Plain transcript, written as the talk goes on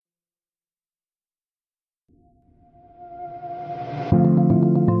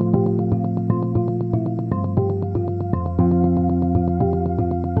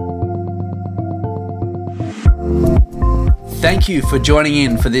Thank you for joining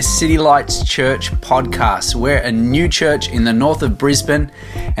in for this City Lights Church podcast. We're a new church in the north of Brisbane,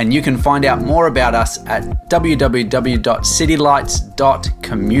 and you can find out more about us at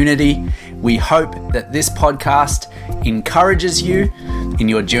www.citylights.community. We hope that this podcast encourages you in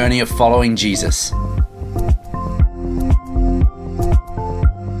your journey of following Jesus.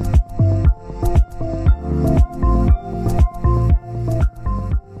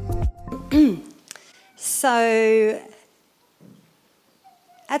 So,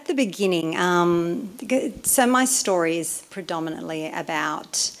 at the beginning, so my story is predominantly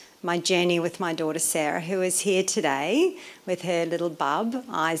about my journey with my daughter Sarah, who is here today with her little bub,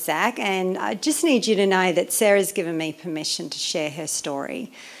 Isaac. And I just need you to know that Sarah's given me permission to share her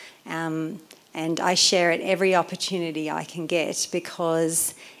story. And I share it every opportunity I can get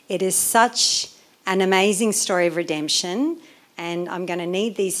because it is such an amazing story of redemption. And I'm going to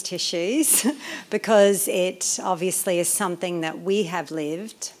need these tissues because it obviously is something that we have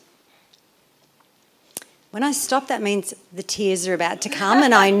lived. When I stop, that means the tears are about to come.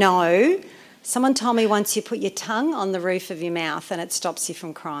 And I know someone told me once you put your tongue on the roof of your mouth and it stops you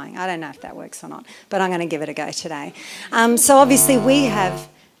from crying. I don't know if that works or not, but I'm going to give it a go today. So obviously we have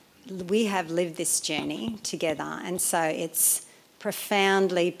lived this journey together. And so it's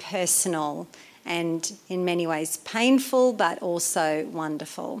profoundly personal and in many ways painful, but also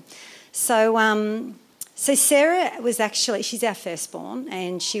wonderful. So Sarah was actually, she's our firstborn,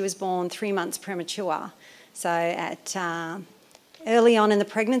 and she was born 3 months premature. So at early on in the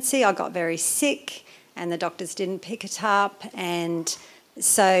pregnancy, I got very sick, and the doctors didn't pick it up, and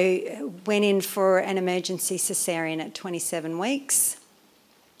so went in for an emergency cesarean at 27 weeks.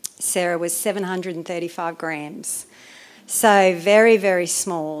 Sarah was 735 grams. So very, very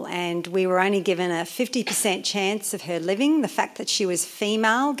small, and we were only given a 50% chance of her living. The fact that she was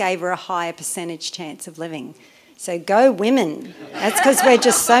female gave her a higher percentage chance of living. So go women. That's because we're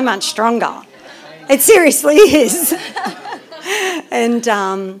just so much stronger. It seriously is. And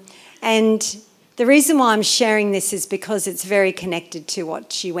the reason why I'm sharing this is because it's very connected to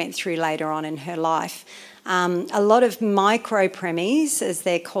what she went through later on in her life. A lot of micro-premies, as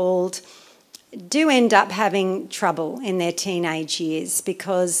they're called, do end up having trouble in their teenage years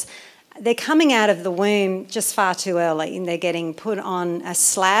because they're coming out of the womb just far too early and they're getting put on a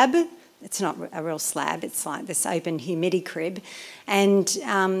slab. It's not a real slab, it's like this open humidity crib, and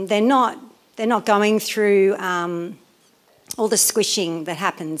they're not going through all the squishing that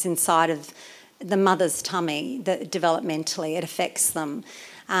happens inside of the mother's tummy that developmentally it affects them.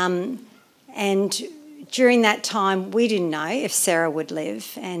 And during that time we didn't know if Sarah would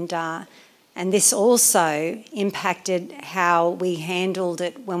live, and this also impacted how we handled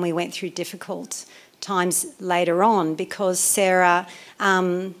it when we went through difficult times later on because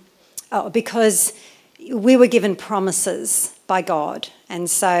because we were given promises by God. And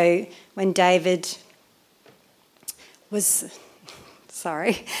so when David was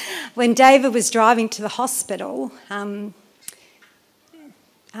driving to the hospital, and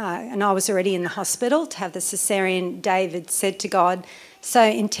I was already in the hospital to have the cesarean, David said to God, so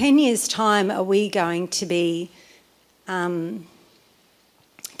in 10 years' time, are we going to be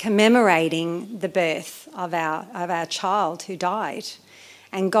commemorating the birth of our child who died?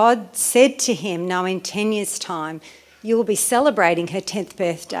 And God said to him, no, in 10 years' time, you will be celebrating her 10th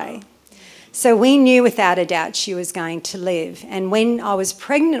birthday. So we knew without a doubt she was going to live. And when I was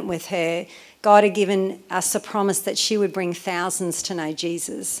pregnant with her, God had given us a promise that she would bring thousands to know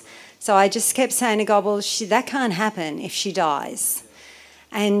Jesus. So I just kept saying to God, well, that can't happen if she dies.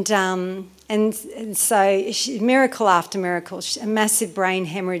 And so miracle after miracle, a massive brain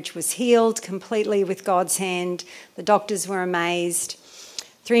hemorrhage was healed completely with God's hand. The doctors were amazed.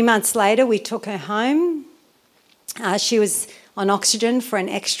 3 months later, we took her home. She was on oxygen for an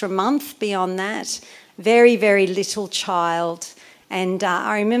extra month beyond that. Very, very little child. And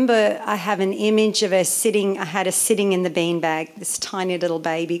I remember I have an image of her sitting in the beanbag, this tiny little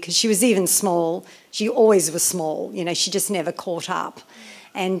baby, because she was even small. She always was small, she just never caught up.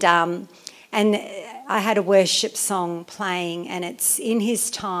 And I had a worship song playing, and it's in His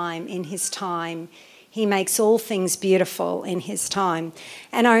time, He makes all things beautiful in His time.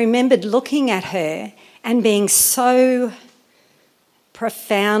 And I remembered looking at her and being so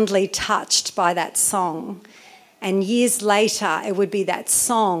profoundly touched by that song. And years later, it would be that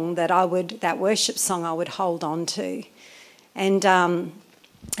song that worship song I would hold on to. And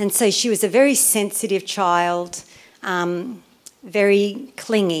so she was a very sensitive child, very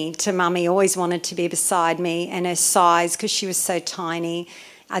clingy to mummy, always wanted to be beside me, and her size, because she was so tiny,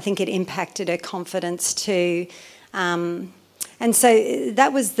 I think it impacted her confidence too. And so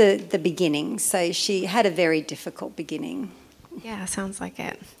that was the beginning. So she had a very difficult beginning. Yeah, sounds like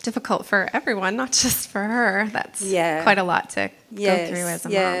it. Difficult for everyone, not just for her. That's Yeah. quite a lot to go through as a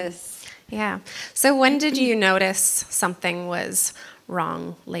mom. Yes. Yeah. So when did you notice something was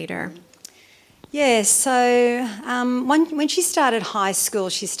wrong later? Yeah, so when she started high school,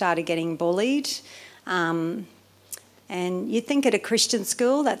 she started getting bullied. And you'd think at a Christian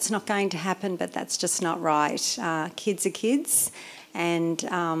school that's not going to happen, but that's just not right. Kids are kids. And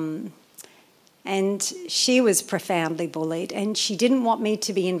she was profoundly bullied, and she didn't want me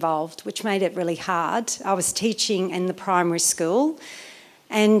to be involved, which made it really hard. I was teaching in the primary school,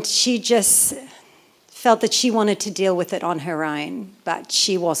 and she just felt that she wanted to deal with it on her own, but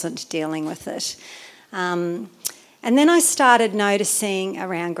she wasn't dealing with it. And then I started noticing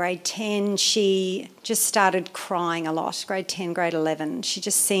around grade 10, she just started crying a lot. Grade 10, grade 11, she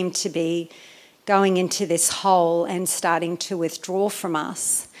just seemed to be going into this hole and starting to withdraw from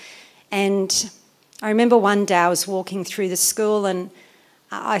us. And I remember one day I was walking through the school and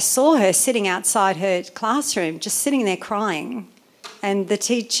I saw her sitting outside her classroom, just sitting there crying. And the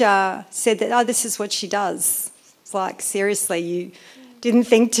teacher said that, oh, this is what she does. It's like, seriously, you didn't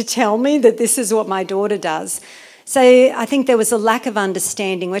think to tell me that this is what my daughter does. So I think there was a lack of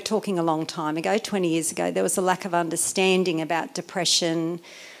understanding. We're talking a long time ago, 20 years ago. There was a lack of understanding about depression.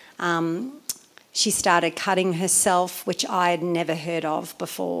 She started cutting herself, which I had never heard of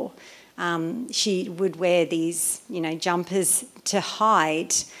before. She would wear these, jumpers to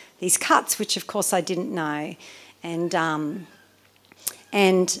hide these cuts, which of course I didn't know.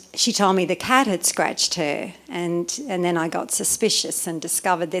 And she told me the cat had scratched her, and then I got suspicious and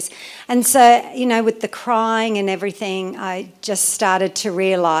discovered this. And so, with the crying and everything, I just started to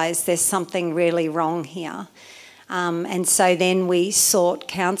realise there's something really wrong here. And so then we sought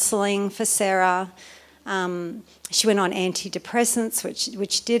counselling for Sarah. She went on antidepressants,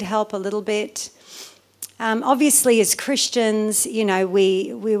 which did help a little bit. Obviously, as Christians,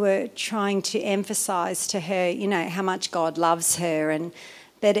 we were trying to emphasise to her, how much God loves her, and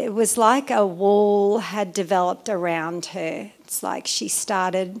that it was like a wall had developed around her. It's like she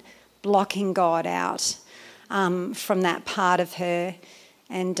started blocking God out from that part of her.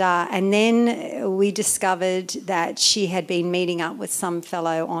 And then we discovered that she had been meeting up with some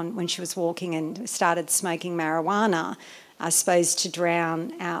fellow when she was walking and started smoking marijuana, I suppose, to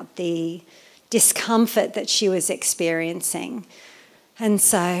drown out the discomfort that she was experiencing. And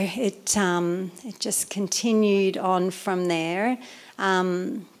so it just continued on from there.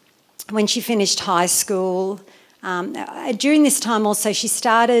 When she finished high school, during this time also she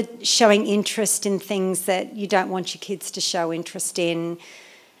started showing interest in things that you don't want your kids to show interest in.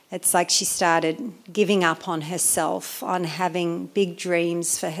 It's like she started giving up on herself, on having big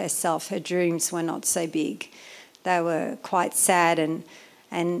dreams for herself. Her dreams were not so big. They were quite sad, and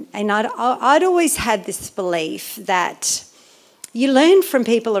I'd always had this belief that you learn from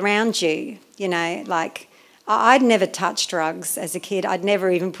people around you, like I'd never touched drugs as a kid. I'd never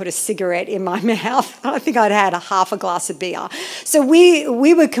even put a cigarette in my mouth. I think I'd had half a glass of beer. So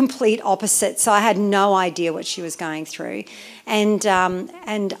we were complete opposites. So I had no idea what she was going through. And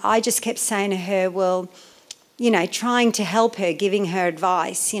I just kept saying to her, well, trying to help her, giving her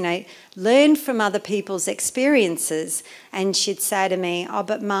advice, learn from other people's experiences. And she'd say to me, oh,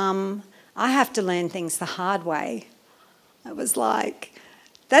 but Mum, I have to learn things the hard way. I was like,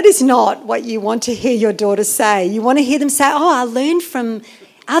 that is not what you want to hear your daughter say. You want to hear them say, oh, I learned from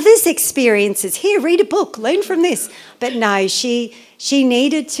others' experiences. Here, read a book, learn from this. But no, she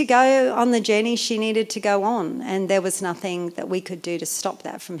needed to go on the journey. She needed to go on, and there was nothing that we could do to stop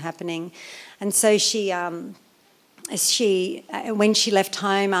that from happening. And so when she left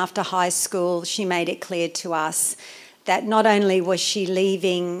home after high school, she made it clear to us that not only was she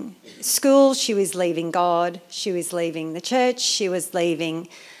leaving school, she was leaving God, she was leaving the church, she was leaving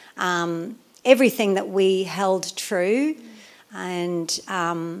everything that we held true, and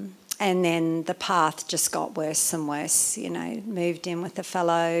then the path just got worse and worse. Moved in with a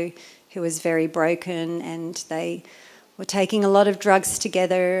fellow who was very broken, and they were taking a lot of drugs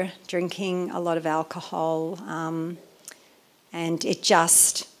together, drinking a lot of alcohol, and it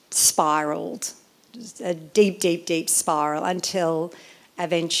just spiraled. A deep, deep, deep spiral until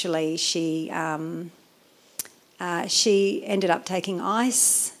eventually she ended up taking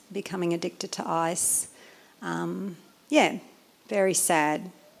ice, becoming addicted to ice. Very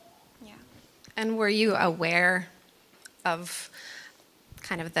sad. Yeah. And were you aware of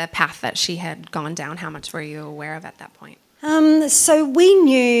kind of the path that she had gone down? How much were you aware of at that point? So we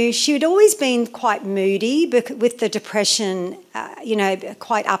knew she had always been quite moody with the depression,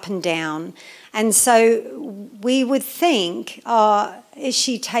 quite up and down. And so we would think, is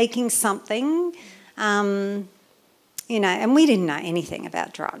she taking something? and we didn't know anything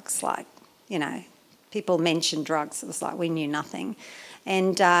about drugs. Like, people mentioned drugs. It was like we knew nothing.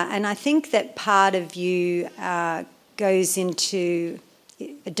 And I think that part of you goes into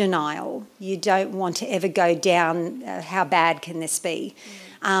denial. You don't want to ever go down, how bad can this be?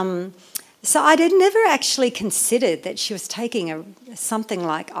 So I had never actually considered that she was taking something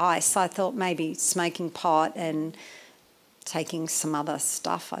like ice. I thought maybe smoking pot and taking some other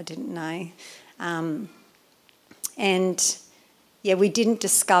stuff I didn't know. We didn't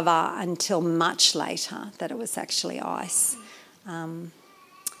discover until much later that it was actually ice. And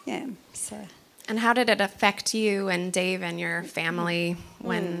how did it affect you and Dave and your family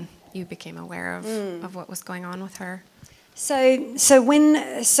when you became aware of what was going on with her? So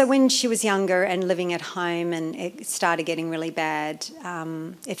when she was younger and living at home and it started getting really bad,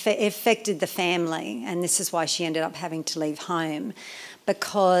 it affected the family, and this is why she ended up having to leave home,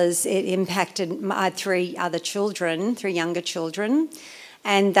 because it impacted my three younger children,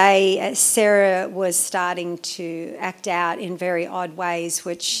 and Sarah was starting to act out in very odd ways,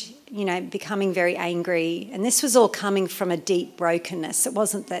 which, becoming very angry, and this was all coming from a deep brokenness. It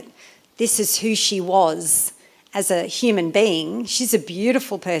wasn't that this is who she was as a human being. She's a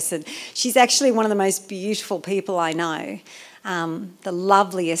beautiful person. She's actually one of the most beautiful people I know, the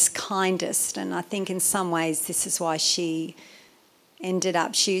loveliest, kindest, and I think in some ways this is why she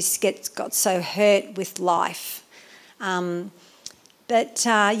got so hurt with life. So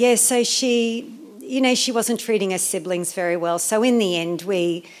she wasn't treating her siblings very well. So in the end,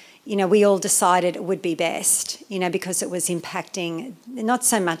 we all decided it would be best, because it was impacting, not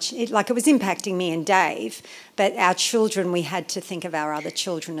so much, it was impacting me and Dave, but our children, we had to think of our other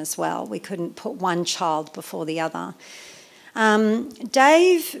children as well. We couldn't put one child before the other.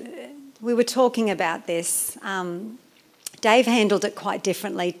 Dave, we were talking about this. Dave handled it quite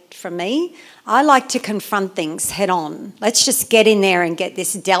differently from me. I like to confront things head on. Let's just get in there and get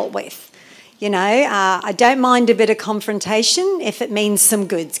this dealt with. I don't mind a bit of confrontation if it means some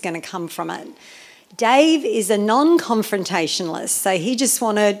good's going to come from it. Dave is a non-confrontationalist, so he just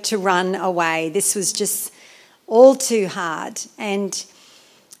wanted to run away. This was just all too hard. And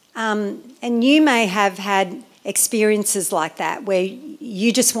you may have had experiences like that where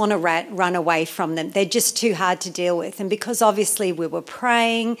you just want to run away from them. They're just too hard to deal with. And because obviously we were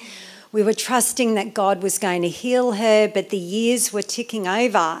praying, we were trusting that God was going to heal her, but the years were ticking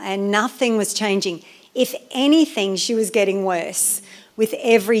over and nothing was changing. If anything, she was getting worse with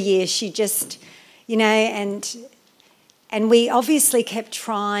every year. She just, and we obviously kept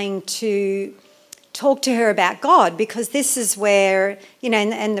trying to talk to her about God, because this is where,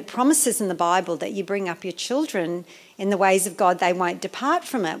 and the promises in the Bible that you bring up your children in the ways of God, they won't depart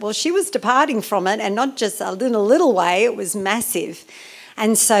from it. Well, she was departing from it, and not just a little way, it was massive.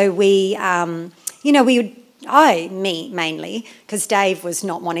 And so me mainly, because Dave was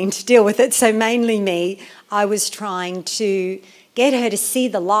not wanting to deal with it, so mainly me, I was trying to get her to see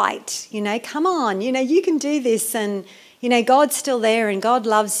the light. Come on, you can do this, and, God's still there and God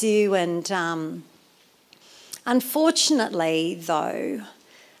loves you. And unfortunately, though,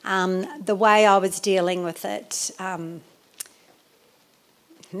 the way I was dealing with it, and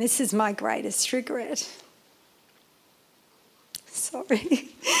this is my greatest regret. Sorry,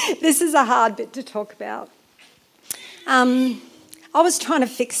 this is a hard bit to talk about. I was trying to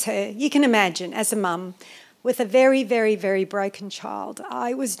fix her. You can imagine, as a mum with a very, very, very broken child,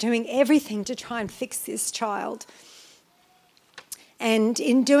 I was doing everything to try and fix this child. And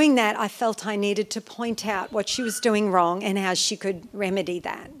in doing that, I felt I needed to point out what she was doing wrong and how she could remedy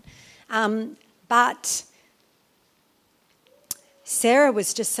that. But Sarah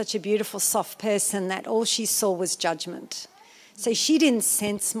was just such a beautiful, soft person that all she saw was judgment. So she didn't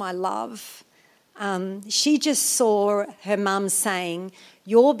sense my love. She just saw her mum saying,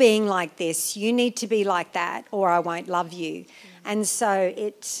 you're being like this, you need to be like that, or I won't love you. And so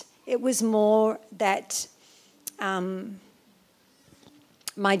it was more that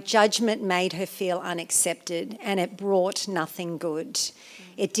my judgment made her feel unaccepted, and it brought nothing good.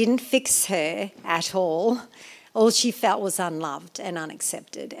 It didn't fix her at all. All she felt was unloved and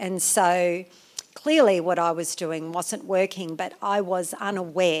unaccepted. And so clearly what I was doing wasn't working, but I was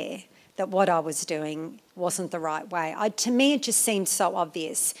unaware that what I was doing wasn't the right way. To me, it just seemed so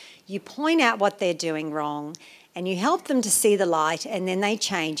obvious. You point out what they're doing wrong and you help them to see the light, and then they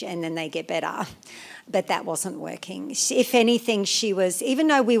change and then they get better. But that wasn't working. If anything, even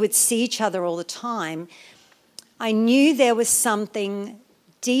though we would see each other all the time, I knew there was something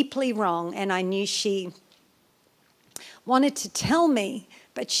deeply wrong, and I knew she wanted to tell me,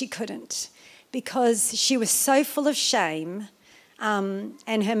 but she couldn't, because she was so full of shame,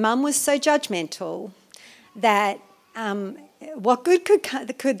 and her mum was so judgmental that what good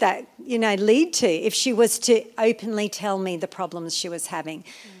could that lead to if she was to openly tell me the problems she was having?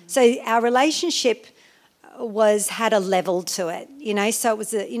 So our relationship had a level to it, so it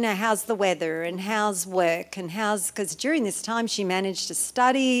was how's the weather and how's work and because during this time she managed to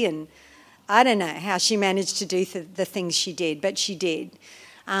study, and I don't know how she managed to do the things she did, but she did.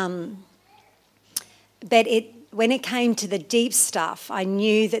 But when it came to the deep stuff, I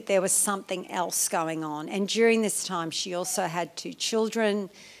knew that there was something else going on. And during this time, she also had 2 children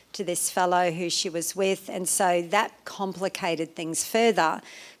to this fellow who she was with. And so that complicated things further,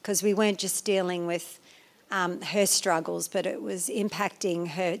 because we weren't just dealing with her struggles, but it was impacting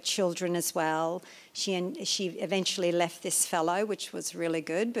her children as well. She eventually left this fellow, which was really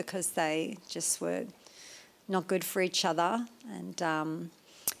good because they just were not good for each other. And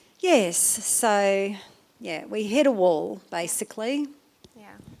we hit a wall, basically. Yeah.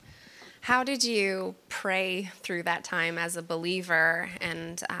 How did you pray through that time as a believer?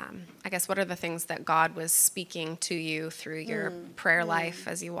 And I guess what are the things that God was speaking to you through your prayer life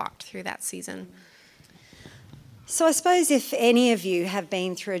as you walked through that season? So I suppose if any of you have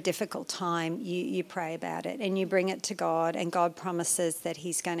been through a difficult time, you pray about it and you bring it to God, and God promises that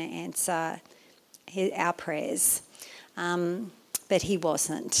He's going to answer our prayers. But He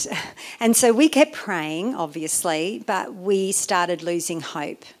wasn't. And so we kept praying, obviously, but we started losing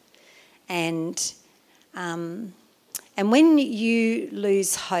hope. And when you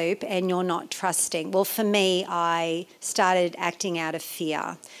lose hope and you're not trusting, well, for me, I started acting out of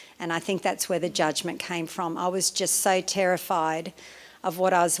fear. And I think that's where the judgment came from. I was just so terrified of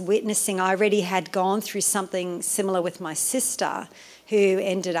what I was witnessing. I already had gone through something similar with my sister, who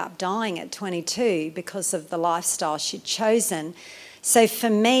ended up dying at 22 because of the lifestyle she'd chosen. So for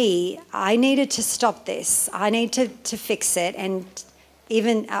me, I needed to stop this. I needed to fix it. And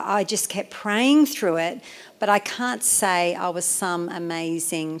even I just kept praying through it. But I can't say I was some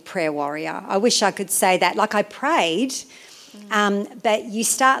amazing prayer warrior. I wish I could say that. Like, I prayed, but you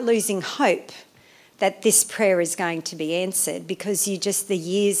start losing hope that this prayer is going to be answered because the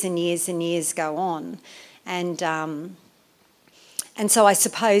years and years and years go on. And so I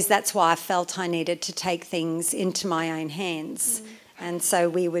suppose that's why I felt I needed to take things into my own hands. And so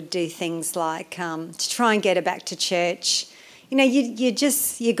we would do things like to try and get her back to church.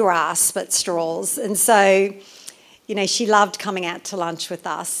 You grasp at straws. And so, she loved coming out to lunch with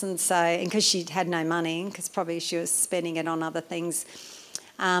us. And because she had no money, because probably she was spending it on other things,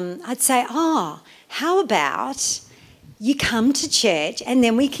 I'd say, how about you come to church and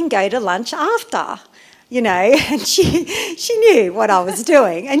then we can go to lunch after? And she knew what I was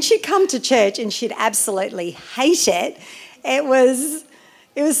doing. And she'd come to church and she'd absolutely hate it. It was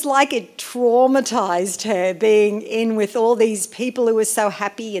like it traumatised her, being in with all these people who were so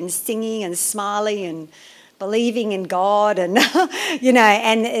happy and singing and smiling and believing in God, and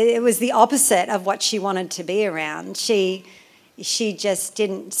and it was the opposite of what she wanted to be around. She just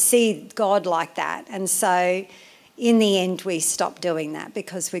didn't see God like that, and so in the end we stopped doing that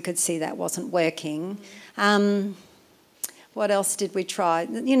because we could see that wasn't working. What else did we try?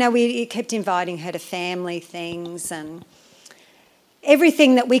 We kept inviting her to family things and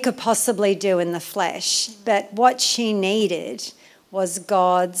everything that we could possibly do in the flesh. But what she needed was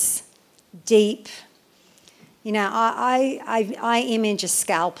God's deep, I image a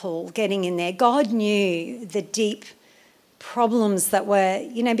scalpel getting in there. God knew the deep problems that were,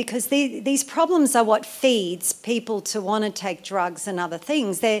 because these problems are what feeds people to want to take drugs and other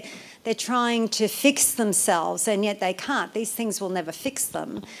things. They're trying to fix themselves, and yet they can't. These things will never fix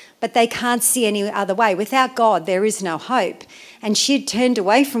them, but they can't see any other way. Without God, there is no hope. And she'd turned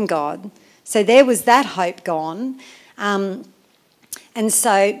away from God, so there was that hope gone.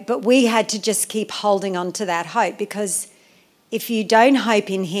 But we had to just keep holding on to that hope, because if you don't hope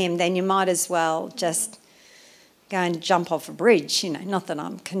in Him, then you might as well just go and jump off a bridge. Not that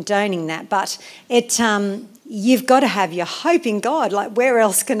I'm condoning that, but you've got to have your hope in God. Like, where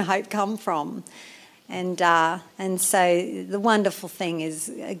else can hope come from? And so the wonderful thing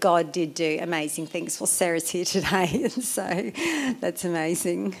is God did do amazing things. Well, Sarah's here today, and so that's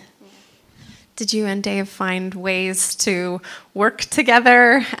amazing. Did you and Dave find ways to work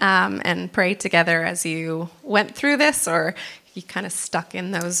together and pray together as you went through this, or you kind of stuck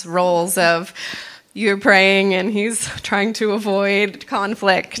in those roles of you're praying and he's trying to avoid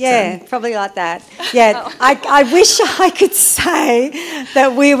conflict? Yeah, probably like that. Yeah, I wish I could say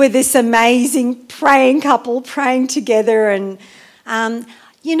that we were this amazing praying couple, praying together. And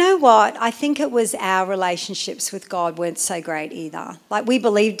you know what? I think it was our relationships with God weren't so great either. Like, we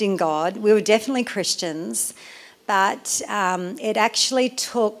believed in God. We were definitely Christians. But it actually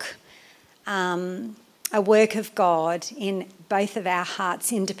took a work of God in both of our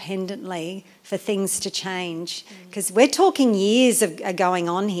hearts independently for things to change. Because we're talking years of going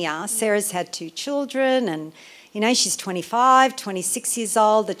on here. Sarah's had 2 children and, she's 25, 26 years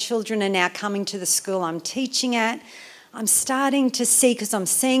old. The children are now coming to the school I'm teaching at. I'm starting to see, because I'm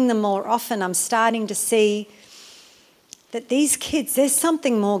seeing them more often, I'm starting to see that these kids, there's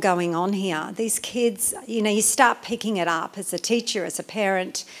something more going on here. These kids, you start picking it up as a teacher, as a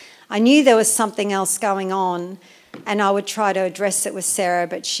parent. I knew there was something else going on, and I would try to address it with Sarah,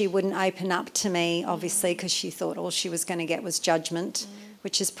 but she wouldn't open up to me, obviously, because she thought all she was going to get was judgment,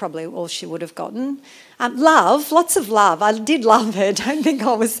 which is probably all she would have gotten. Love, lots of love. I did love her. Don't think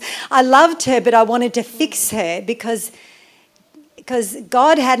I loved her, but I wanted to fix her because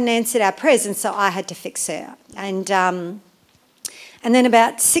God hadn't answered our prayers, and so I had to fix her. And then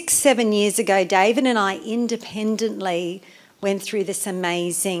about 6-7 years ago, David and I independently went through this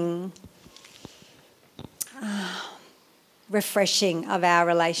amazing refreshing of our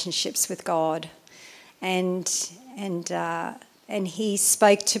relationships with God, and He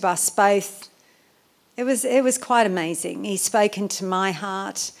spoke to us both. It was quite amazing. He spoke into my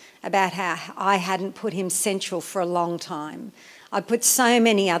heart about how I hadn't put Him central for a long time. I put so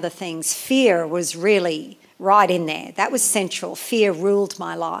many other things. Fear was really right in there. That was central. Fear ruled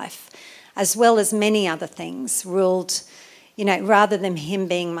my life, as well as many other things ruled, rather than Him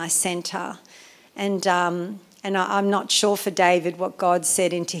being my centre. And I'm not sure for David what God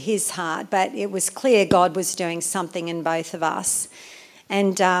said into his heart, but it was clear God was doing something in both of us.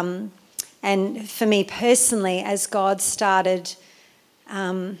 And for me personally, as God started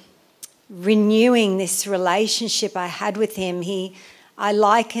renewing this relationship I had with Him, I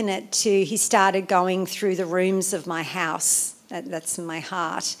liken it to He started going through the rooms of my house. That's my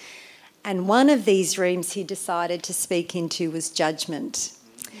heart. And one of these rooms He decided to speak into was judgment.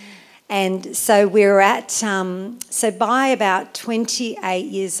 And so we're so by about 28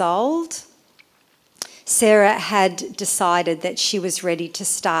 years old, Sarah had decided that she was ready to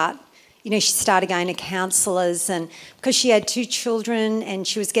start. She started going to counsellors, and because she had 2 children and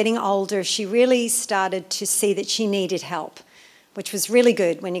she was getting older, she really started to see that she needed help, which was really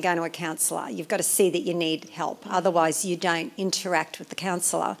good when you go to a counsellor. You've got to see that you need help, otherwise you don't interact with the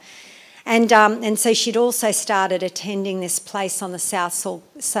counsellor. And so she'd also started attending this place on the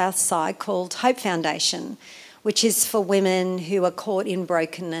south side called Hope Foundation, which is for women who are caught in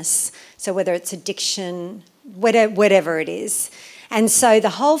brokenness. So whether it's addiction, whatever it is. And so the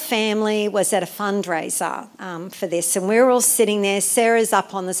whole family was at a fundraiser for this. And we were all sitting there. Sarah's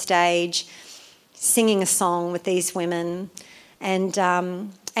up on the stage singing a song with these women. And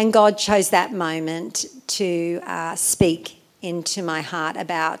God chose that moment to speak into my heart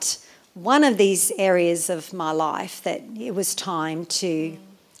about one of these areas of my life that it was time to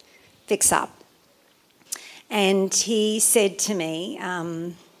fix up. And He said to me,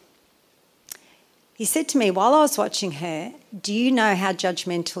 while I was watching her, do you know how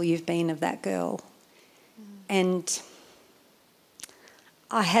judgmental you've been of that girl? And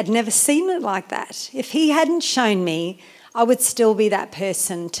I had never seen it like that. If He hadn't shown me, I would still be that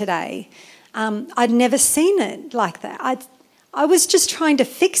person today. I'd never seen it like that. I was just trying to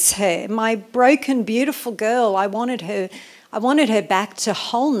fix her, my broken, beautiful girl. I wanted her back to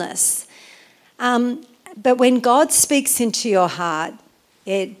wholeness. But when God speaks into your heart,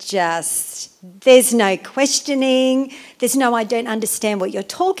 there's no questioning. There's no, I don't understand what you're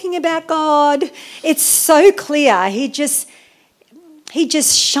talking about, God. It's so clear. He just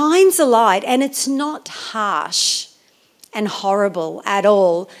shines a light, and it's not harsh and horrible at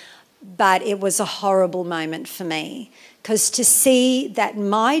all, but it was a horrible moment for me. Because to see that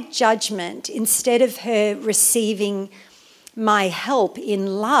my judgment, instead of her receiving my help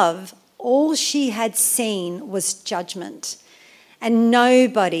in love, all she had seen was judgment. And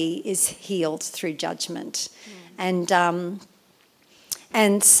nobody is healed through judgment. And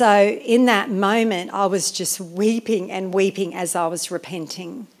so in that moment, I was just weeping and weeping as I was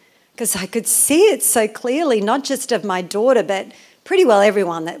repenting. Because I could see it so clearly, not just of my daughter, but pretty well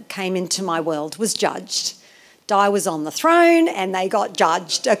everyone that came into my world was judged. Di was on the throne and they got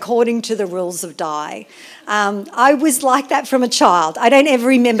judged according to the rules of Di. I was like that from a child. I don't ever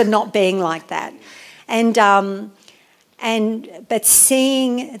remember not being like that. But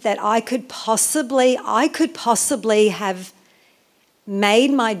seeing that I could possibly have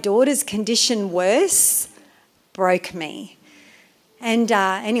made my daughter's condition worse broke me. And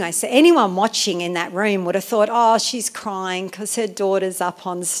anyway, so anyone watching in that room would have thought, oh, she's crying because her daughter's up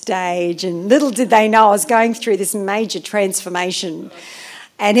on stage. And little did they know I was going through this major transformation.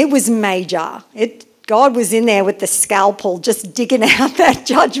 And it was major. God was in there with the scalpel just digging out that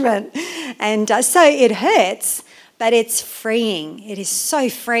judgment. And so it hurts, but it's freeing. It is so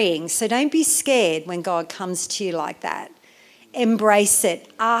freeing. So don't be scared when God comes to you like that. Embrace it.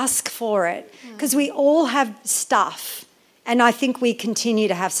 Ask for it. Because we all have stuff. And I think we continue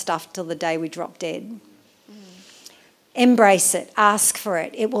to have stuff till the day we drop dead. Embrace it. Ask for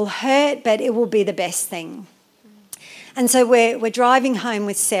it. It will hurt, but it will be the best thing. And so we're driving home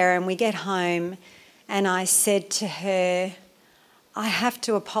with Sarah, and we get home, and I said to her, I have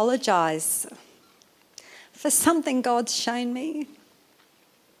to apologise for something God's shown me.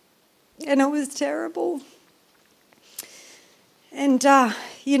 And it was terrible. And,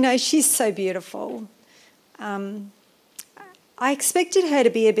 she's so beautiful. I expected her to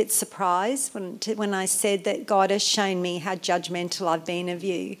be a bit surprised when I said that God has shown me how judgmental I've been of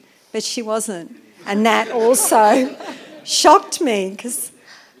you, but she wasn't. And that also shocked me because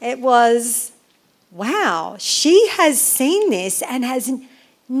it was, wow, she has seen this and has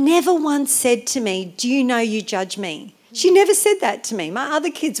never once said to me, do you know you judge me? She never said that to me. My other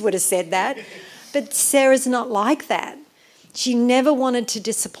kids would have said that, but Sarah's not like that. She never wanted to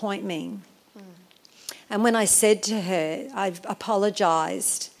disappoint me. And when I said to her, I've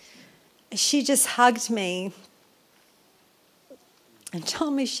apologised, she just hugged me and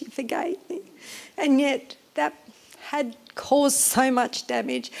told me she forgave me. And yet that had caused so much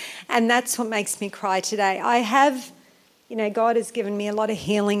damage. And that's what makes me cry today. I have, God has given me a lot of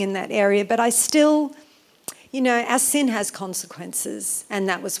healing in that area, but I still, our sin has consequences. And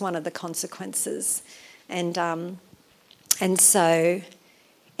that was one of the consequences. And so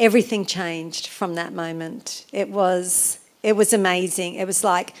everything changed from that moment. It was amazing. It was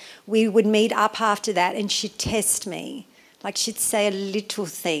like we would meet up after that and she'd test me. Like she'd say a little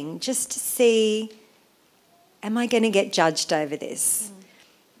thing just to see, am I going to get judged over this?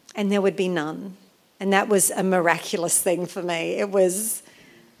 And there would be none. And that was a miraculous thing for me. It was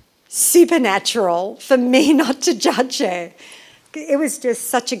supernatural for me not to judge her. It was just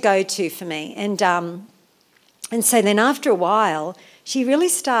such a go-to for me. And so then after a while, she really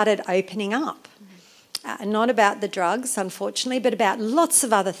started opening up. Not about the drugs, unfortunately, but about lots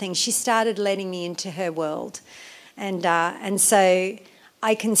of other things. She started letting me into her world. And so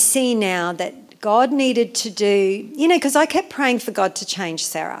I can see now that God needed to do, because I kept praying for God to change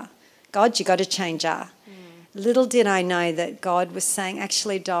Sarah. God, you got to change her. Little did I know that God was saying,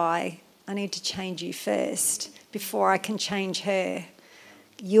 actually, Di, I need to change you first before I can change her.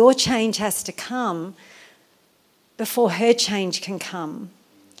 Your change has to come before her change can come.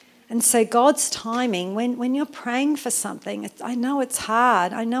 And so God's timing, when you're praying for something, I know it's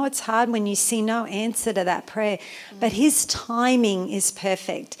hard. I know it's hard when you see no answer to that prayer, but his timing is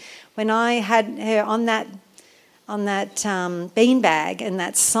perfect. When I had her on that beanbag and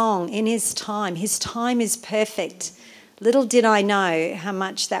that song, in his time is perfect. Little did I know how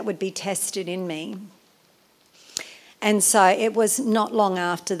much that would be tested in me. And so it was not long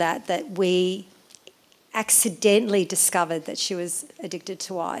after that we accidentally discovered that she was addicted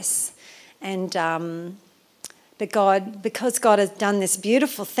to ice. And because God has done this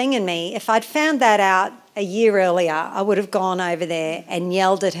beautiful thing in me, if I'd found that out a year earlier, I would have gone over there and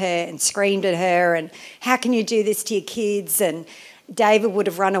yelled at her and screamed at her and, how can you do this to your kids? And David would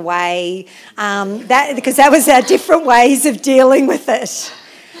have run away, because that was our different ways of dealing with it.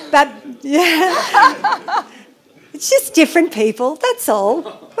 But yeah, it's just different people, that's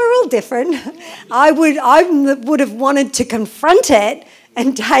all. We're all different. I would have wanted to confront it,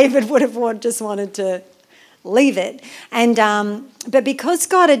 and David would have just wanted to leave it. And but because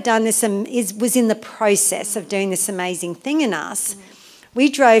God had done this and was in the process of doing this amazing thing in us, we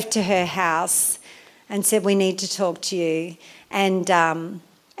drove to her house and said, we need to talk to you. And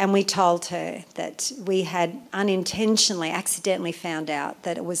we told her that we had accidentally found out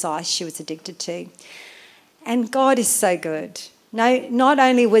that it was ice she was addicted to. And God is so good. No, not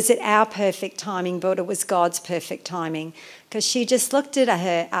only was it our perfect timing, but it was God's perfect timing, because she just looked at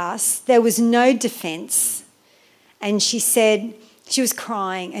us. There was no defence. And she said, she was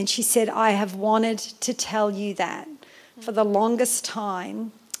crying, and she said, I have wanted to tell you that for the longest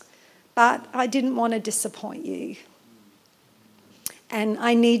time, but I didn't want to disappoint you. And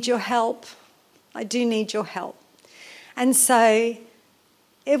I need your help. I do need your help. And so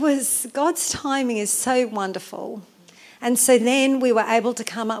God's timing is so wonderful. And so then we were able to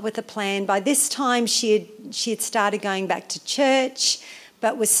come up with a plan. By this time, she had started going back to church,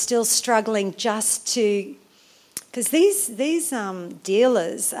 but was still struggling because these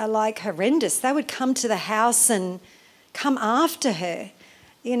dealers are like horrendous. They would come to the house and come after her.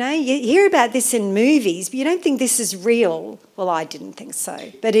 You hear about this in movies, but you don't think this is real. Well, I didn't think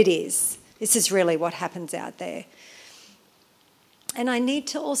so, but it is. This is really what happens out there. And I need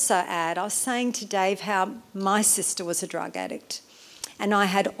to also add, I was saying to Dave how my sister was a drug addict, and I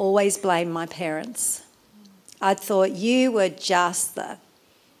had always blamed my parents. I thought, you were just the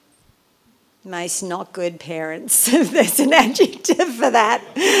most not good parents, if there's an adjective for that,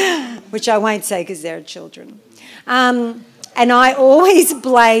 which I won't say because they're children. And I always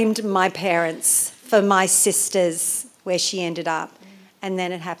blamed my parents for my sister's, where she ended up, and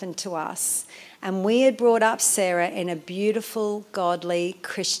then it happened to us. And we had brought up Sarah in a beautiful, godly,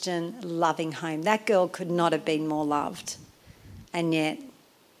 Christian, loving home. That girl could not have been more loved. And yet,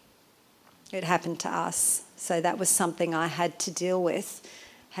 it happened to us. So that was something I had to deal with.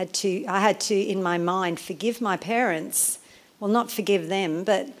 I had to, in my mind, forgive my parents. Well, not forgive them,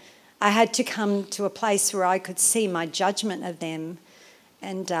 but I had to come to a place where I could see my judgment of them.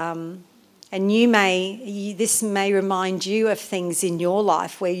 And this may remind you of things in your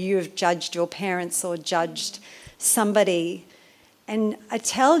life where you have judged your parents or judged somebody. And I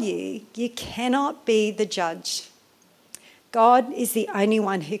tell you, you cannot be the judge. God is the only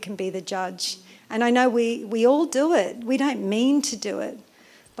one who can be the judge. And I know we all do it. We don't mean to do it.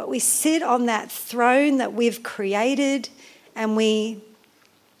 But we sit on that throne that we've created and we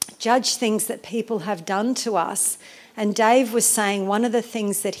judge things that people have done to us. And Dave was saying one of the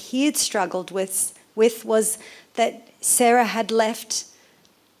things that he had struggled with was that Sarah had left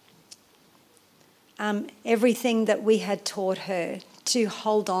everything that we had taught her to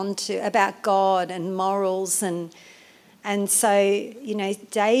hold on to about God and morals. And so,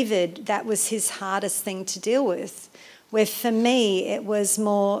 David, that was his hardest thing to deal with. Where for me, it was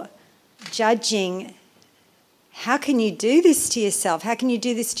more judging, how can you do this to yourself? How can you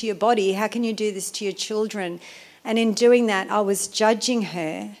do this to your body? How can you do this to your children? And in doing that, I was judging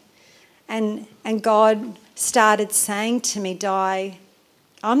her. And God started saying to me, Di,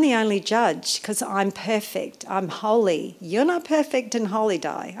 I'm the only judge because I'm perfect. I'm holy. You're not perfect and holy,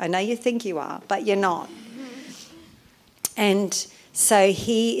 Di. I know you think you are, but you're not. And so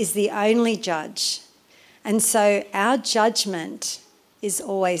he is the only judge. And so our judgment is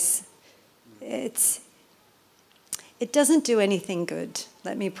always, it doesn't do anything good.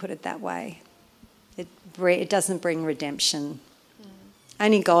 Let me put it that way. It doesn't bring redemption.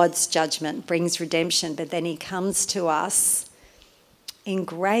 Only God's judgment brings redemption, but then he comes to us in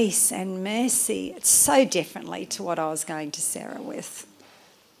grace and mercy. It's so differently to what I was going to Sarah with.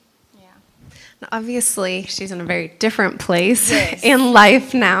 Yeah. Now, obviously, she's in a very different place in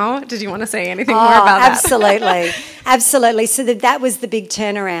life now. Did you want to say anything more about that? Absolutely. Absolutely. So that was the big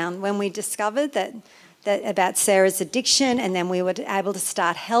turnaround when we discovered that about Sarah's addiction, and then we were able to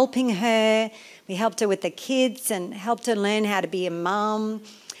start helping her. We helped her with the kids and helped her learn how to be a mum.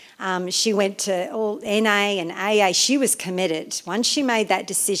 She went to all NA and AA. She was committed once she made that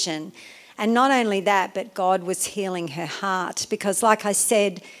decision. And not only that, but God was healing her heart because, like I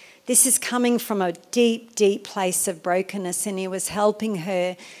said, this is coming from a deep, deep place of brokenness, and he was helping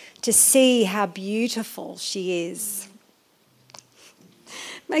her to see how beautiful she is.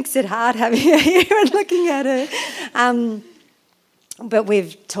 Makes it hard having her here and looking at her. But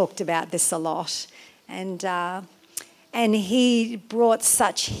we've talked about this a lot. And he brought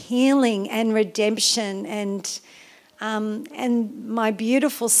such healing and redemption. And my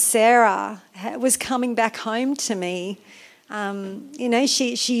beautiful Sarah was coming back home to me.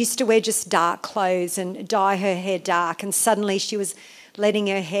 She used to wear just dark clothes and dye her hair dark. And suddenly she was letting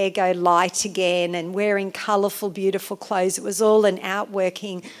her hair go light again and wearing colourful, beautiful clothes. It was all an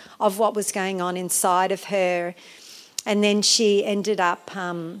outworking of what was going on inside of her. And then she ended up,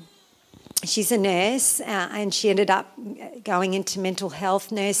 she's a nurse, and she ended up going into mental health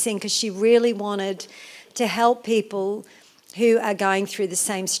nursing because she really wanted to help people who are going through the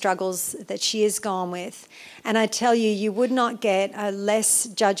same struggles that she has gone with. And I tell you, you would not get a less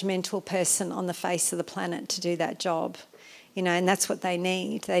judgmental person on the face of the planet to do that job. And that's what they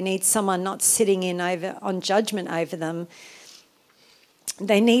need. They need someone not sitting in on judgment over them.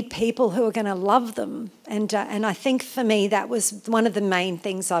 They need people who are going to love them. And I think for me, that was one of the main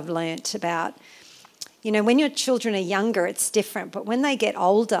things I've learnt about, when your children are younger, it's different. But when they get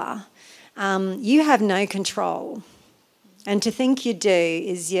older, you have no control. And to think you do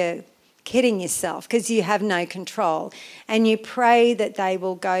is you're kidding yourself because you have no control. And you pray that they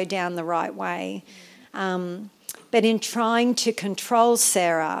will go down the right way. But in trying to control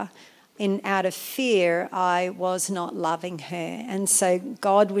Sarah, out of fear, I was not loving her. And so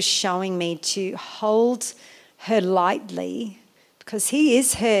God was showing me to hold her lightly because he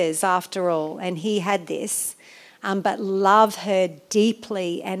is hers after all, and he had this, but love her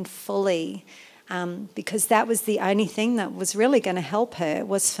deeply and fully. because that was the only thing that was really going to help her,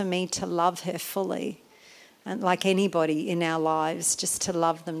 was for me to love her fully. And like anybody in our lives, just to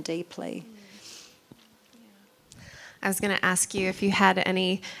love them deeply. I was going to ask you if you had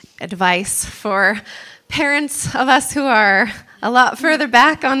any advice for parents of us who are a lot further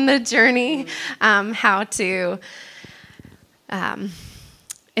back on the journey,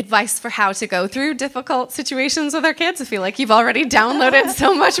 advice for how to go through difficult situations with our kids. I feel like you've already downloaded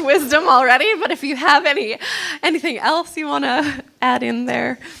so much wisdom already, but if you have anything else you want to add in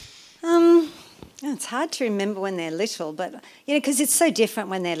there. It's hard to remember when they're little, but, because it's so different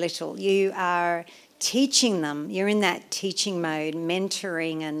when they're little. You are teaching them. You're in that teaching mode,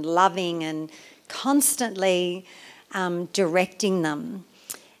 mentoring and loving and constantly directing them.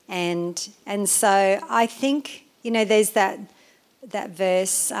 And so I think, there's that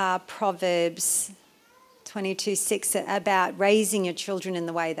verse, Proverbs 22:6, about raising your children in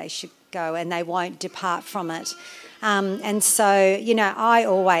the way they should go and they won't depart from it. And so, I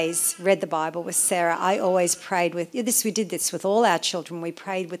always read the Bible with Sarah. I always prayed we did this with all our children. We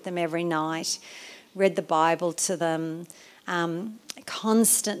prayed with them every night, read the Bible to them,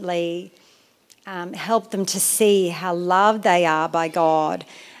 constantly helped them to see how loved they are by God.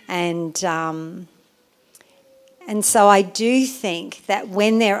 And so I do think that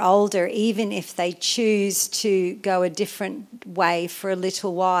when they're older, even if they choose to go a different way for a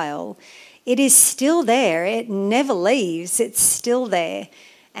little while, it is still there. It never leaves. It's still there,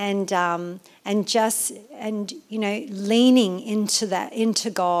 and leaning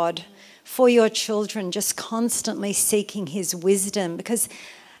into God for your children, just constantly seeking His wisdom, because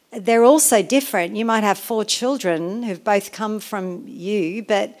they're also different. You might have 4 children who've both come from you,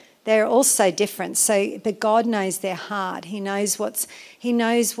 but they're also different. But God knows their heart. He knows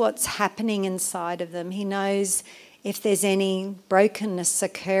what's happening inside of them. He knows if there's any brokenness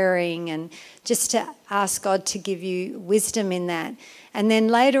occurring, and just to ask God to give you wisdom in that. And then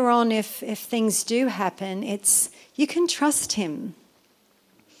later on, if things do happen, you can trust Him.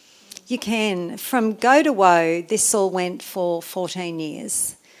 You can. From go to woe, this all went for 14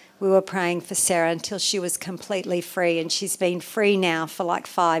 years. We were praying for Sarah until she was completely free, and she's been free now for like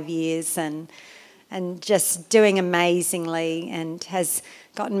 5 years and just doing amazingly, and has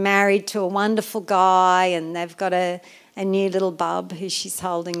gotten married to a wonderful guy, and they've got a new little bub who she's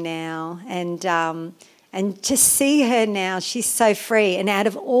holding now. And to see her now, she's so free. And out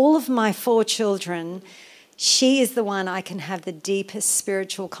of all of my 4 children, she is the one I can have the deepest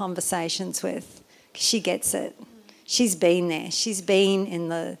spiritual conversations with. She gets it. She's been there. She's been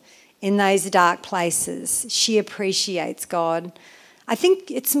in those dark places. She appreciates God. I think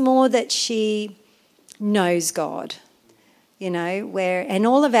it's more that she knows God, and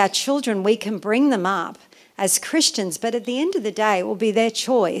all of our children, we can bring them up as Christians, but at the end of the day, it will be their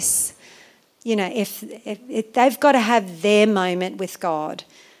choice. If they've got to have their moment with God.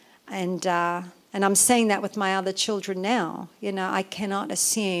 And I'm seeing that with my other children now. I cannot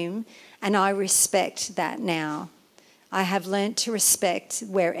assume, and I respect that now. I have learnt to respect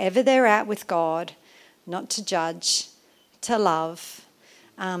wherever they're at with God, not to judge, to love,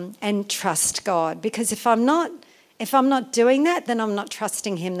 and trust God. Because if I'm not doing that, then I'm not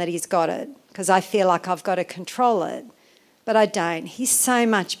trusting Him that He's got it, because I feel like I've got to control it. But I don't. He's so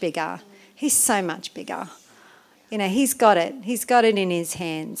much bigger. He's so much bigger. He's got it. He's got it in His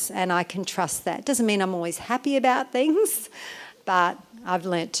hands, and I can trust that. Doesn't mean I'm always happy about things, but I've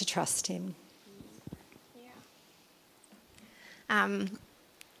learnt to trust Him. I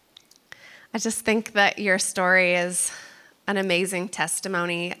just think that your story is an amazing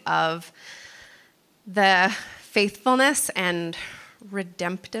testimony of the faithfulness and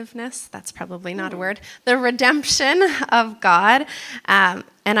redemptiveness, that's probably not a word, the redemption of God. And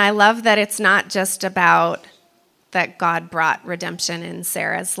I love that it's not just about that God brought redemption in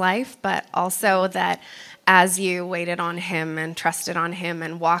Sarah's life, but also that as you waited on Him and trusted on Him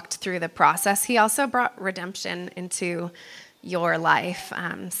and walked through the process, He also brought redemption into your life,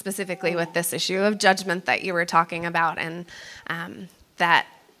 specifically with this issue of judgment that you were talking about, and that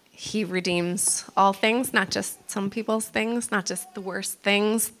He redeems all things, not just some people's things, not just the worst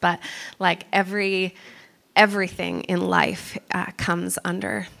things, but like everything in life comes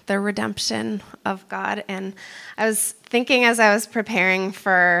under the redemption of God. And I was thinking as I was preparing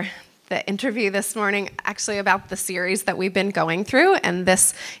for the interview this morning actually about the series that we've been going through, and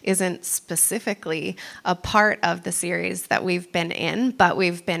this isn't specifically a part of the series that we've been in, but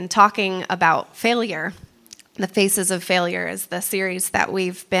we've been talking about failure. The Faces of Failure is the series that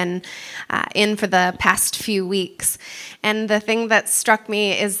we've been in for the past few weeks. And the thing that struck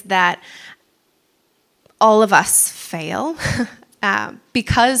me is that all of us fail.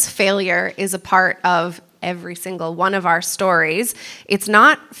 because failure is a part of every single one of our stories, it's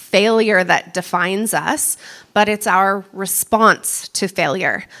not failure that defines us, but it's our response to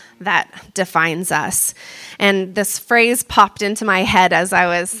failure that defines us. And this phrase popped into my head as I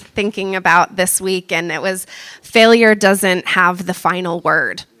was thinking about this week, and it was, failure doesn't have the final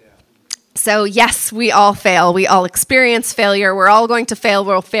word. So yes, we all fail. We all experience failure. We're all going to fail.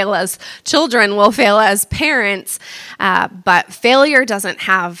 We'll fail as children. We'll fail as parents. But failure doesn't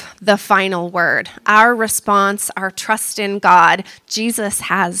have the final word. Our response, our trust in God, Jesus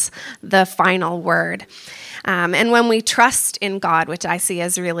has the final word. And when we trust in God, which I see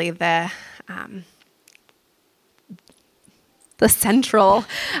as really the central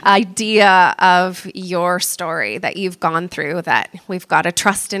idea of your story that you've gone through, that we've got to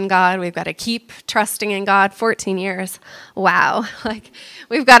trust in God, we've got to keep trusting in God. 14 years, wow.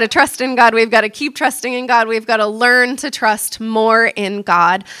 We've got to trust in God, we've got to keep trusting in God, we've got to learn to trust more in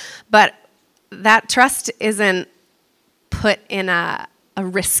God. But that trust isn't put in a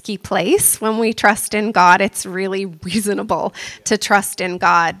risky place. When we trust in God, it's really reasonable to trust in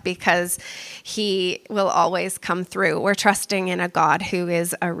God because he will always come through. We're trusting in a God who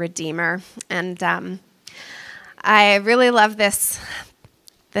is a redeemer. And I really love this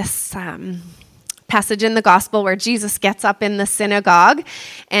passage in the gospel where Jesus gets up in the synagogue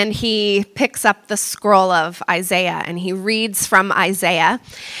and he picks up the scroll of Isaiah and he reads from Isaiah,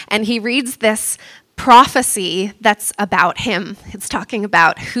 and he reads this prophecy that's about him. It's talking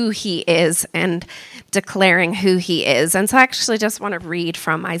about who he is and declaring who he is. And so I actually just want to read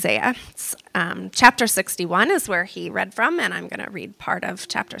from Isaiah. Chapter 61 is where he read from, and I'm going to read part of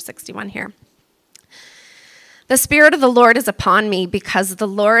chapter 61 here. The Spirit of the Lord is upon me because the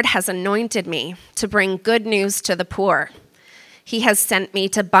Lord has anointed me to bring good news to the poor. He has sent me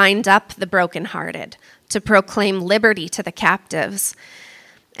to bind up the brokenhearted, to proclaim liberty to the captives,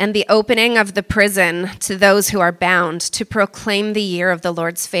 and the opening of the prison to those who are bound, to proclaim the year of the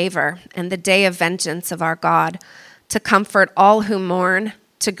Lord's favor and the day of vengeance of our God, to comfort all who mourn,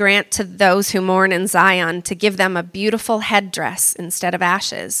 to grant to those who mourn in Zion, to give them a beautiful headdress instead of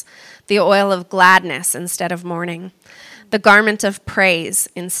ashes, the oil of gladness instead of mourning, the garment of praise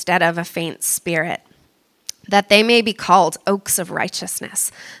instead of a faint spirit, that they may be called oaks of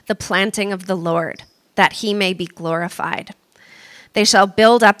righteousness, the planting of the Lord, that he may be glorified. They shall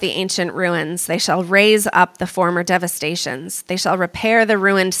build up the ancient ruins. They shall raise up the former devastations. They shall repair the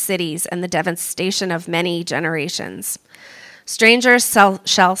ruined cities and the devastation of many generations. Strangers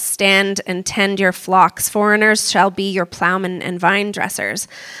shall stand and tend your flocks. Foreigners shall be your plowmen and vine dressers.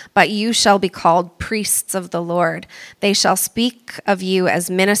 But you shall be called priests of the Lord. They shall speak of you as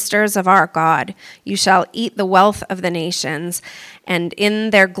ministers of our God. You shall eat the wealth of the nations, and in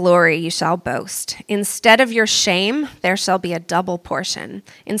their glory you shall boast. Instead of your shame, there shall be a double portion.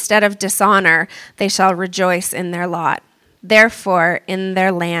 Instead of dishonor, they shall rejoice in their lot. Therefore, in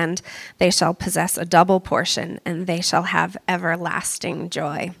their land, they shall possess a double portion, and they shall have everlasting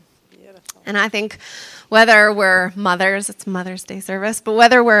joy. Beautiful. And I think whether we're mothers, it's Mother's Day service, but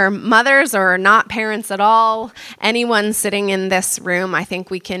whether we're mothers or not parents at all, anyone sitting in this room, I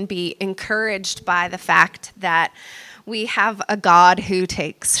think we can be encouraged by the fact that we have a God who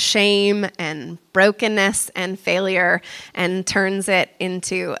takes shame and brokenness and failure and turns it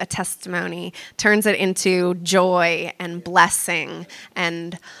into a testimony, turns it into joy and blessing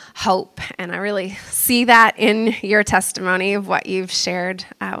and hope. And I really see that in your testimony of what you've shared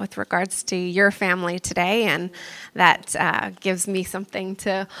with regards to your family today. And that gives me something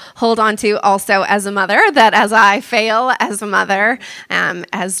to hold on to also as a mother, that as I fail as a mother,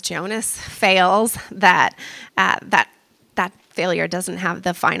 as Jonas fails, that failure doesn't have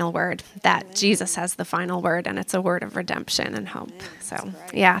the final word, that Jesus has the final word, and it's a word of redemption and hope. So,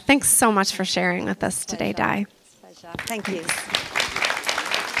 yeah, thanks so much for sharing with us today, Di. Thank you.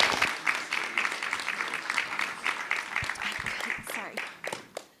 Sorry.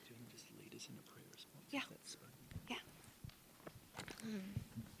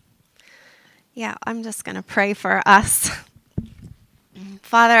 Yeah, I'm just going to pray for us.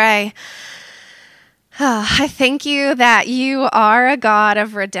 Father, I thank you that you are a God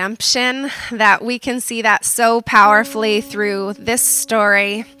of redemption, that we can see that so powerfully through this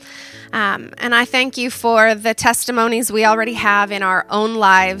story. And I thank you for the testimonies we already have in our own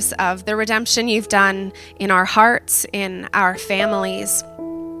lives of the redemption you've done in our hearts, in our families.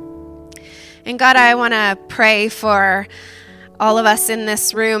 And God, I want to pray for all of us in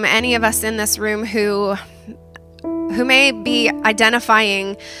this room, any of us in this room who may be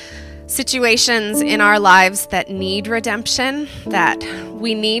identifying situations in our lives that need redemption, that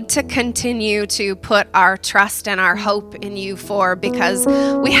we need to continue to put our trust and our hope in you for, because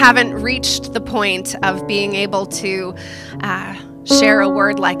we haven't reached the point of being able to share a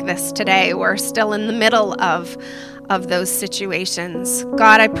word like this today. We're still in the middle of those situations.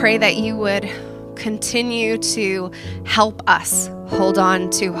 God, I pray that you would continue to help us hold on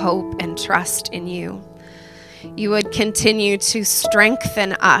to hope and trust in you. You would continue to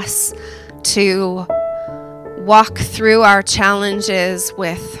strengthen us to walk through our challenges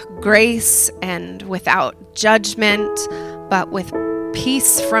with grace and without judgment, but with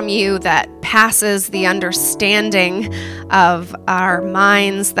peace from you that passes the understanding of our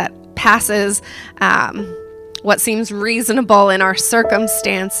minds, that passes what seems reasonable in our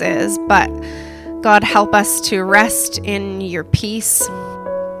circumstances. But God, help us to rest in your peace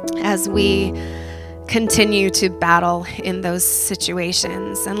as we continue to battle in those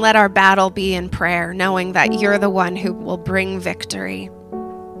situations, and let our battle be in prayer, knowing that you're the one who will bring victory.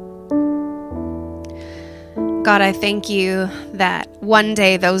 God, I thank you that one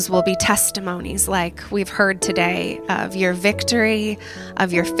day those will be testimonies like we've heard today of your victory,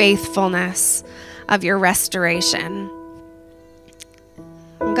 of your faithfulness, of your restoration.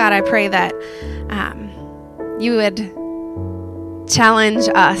 God, I pray that you would challenge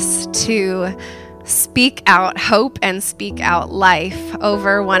us to speak out hope and speak out life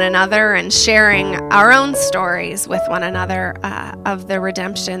over one another, and sharing our own stories with one another of the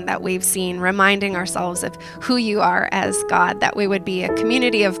redemption that we've seen, reminding ourselves of who you are as God, that we would be a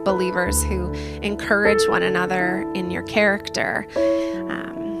community of believers who encourage one another in your character.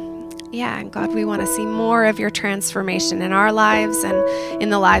 And God, we want to see more of your transformation in our lives and in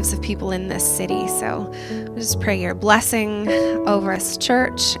the lives of people in this city. So we just pray your blessing over us,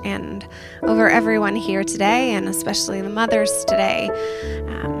 church, and over everyone here today, and especially the mothers today.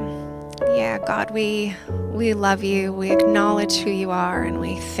 God, we love you. We acknowledge who you are, and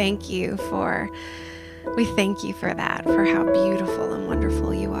we thank you for that, for how beautiful and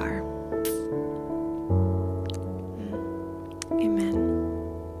wonderful you are. Amen.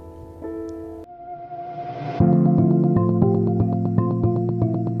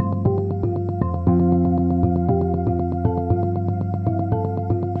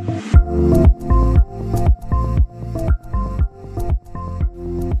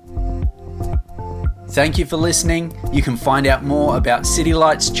 Thank you for listening. You can find out more about City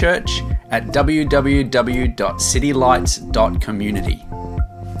Lights Church at www.citylights.community.